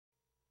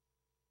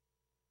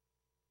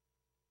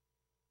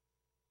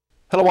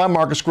Hello, I'm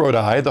Marcus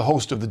Grodi, the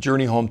host of the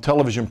Journey Home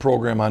television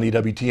program on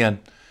EWTN.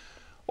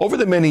 Over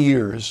the many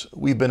years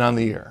we've been on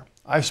the air,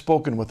 I've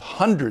spoken with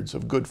hundreds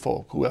of good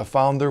folk who have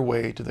found their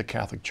way to the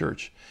Catholic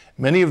Church.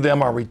 Many of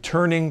them are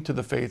returning to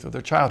the faith of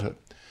their childhood.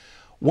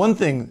 One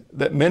thing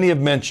that many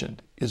have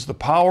mentioned is the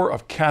power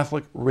of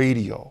Catholic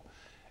radio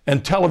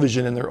and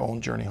television in their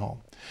own journey home.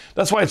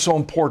 That's why it's so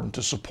important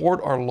to support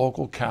our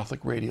local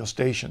Catholic radio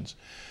stations.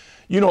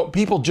 You know,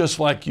 people just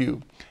like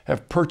you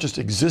have purchased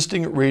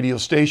existing radio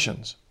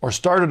stations or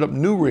started up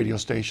new radio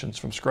stations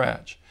from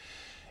scratch.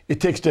 It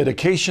takes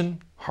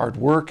dedication, hard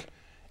work,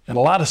 and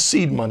a lot of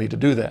seed money to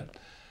do that.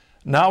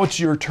 Now it's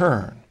your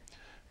turn.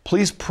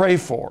 Please pray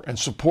for and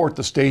support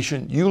the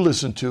station you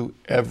listen to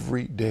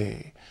every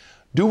day.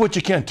 Do what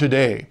you can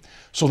today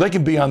so they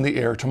can be on the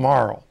air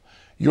tomorrow.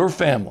 Your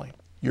family,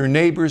 your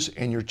neighbors,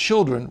 and your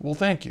children will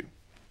thank you.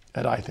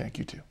 And I thank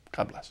you too.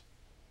 God bless.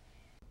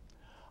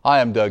 Hi,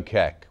 I'm Doug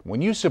Keck.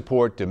 When you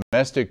support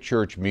domestic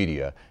church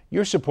media,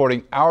 you're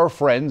supporting our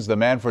friends, the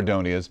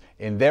Manfredonias,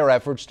 in their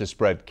efforts to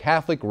spread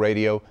Catholic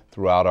radio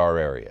throughout our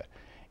area.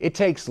 It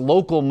takes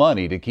local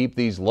money to keep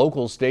these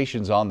local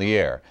stations on the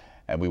air,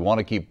 and we want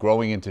to keep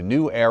growing into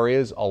new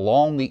areas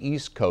along the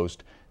East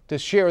Coast to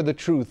share the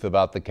truth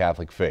about the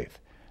Catholic faith.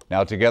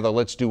 Now together,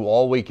 let's do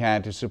all we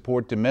can to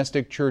support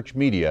domestic church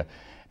media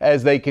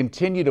as they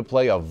continue to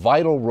play a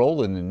vital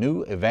role in the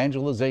new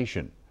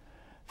evangelization.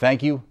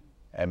 Thank you,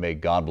 and may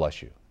God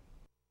bless you.